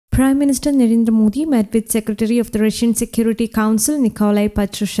Prime Minister Narendra Modi met with Secretary of the Russian Security Council Nikolai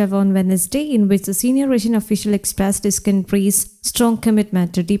Patrushev on Wednesday, in which the senior Russian official expressed his country's strong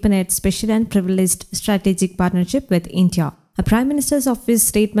commitment to deepen its special and privileged strategic partnership with India. A Prime Minister's office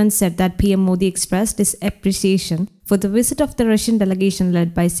statement said that PM Modi expressed his appreciation for the visit of the Russian delegation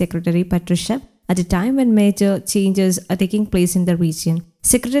led by Secretary Patrushev at a time when major changes are taking place in the region.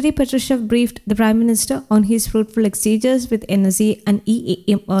 Secretary Patrushev briefed the Prime Minister on his fruitful exchanges with NSA and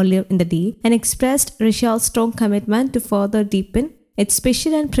EAM earlier in the day and expressed Russia's strong commitment to further deepen its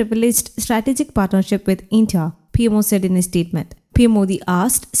special and privileged strategic partnership with India, PMO said in a statement. PM Modi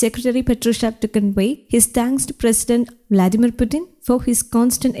asked Secretary Patrushev to convey his thanks to President Vladimir Putin for his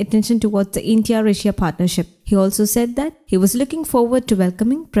constant attention towards the India-Russia partnership. He also said that he was looking forward to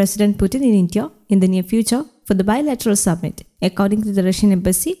welcoming President Putin in India in the near future for the bilateral summit. According to the Russian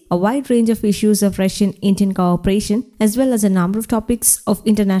embassy, a wide range of issues of Russian-Indian cooperation as well as a number of topics of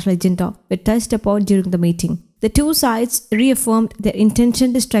international agenda were touched upon during the meeting. The two sides reaffirmed their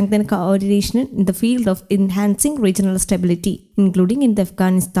intention to strengthen coordination in the field of enhancing regional stability, including in the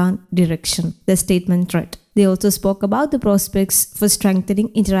Afghanistan direction, the statement read. They also spoke about the prospects for strengthening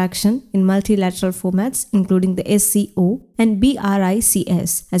interaction in multilateral formats, including the SCO and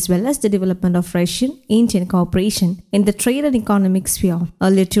BRICS, as well as the development of Russian-Indian cooperation in the trade and economic sphere.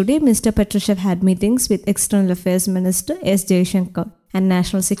 Earlier today, Mr. Patrushev had meetings with External Affairs Minister S. Jaishankar and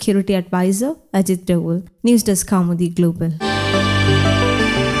National Security Advisor Ajit Doval. News Desk Kaumudy Global.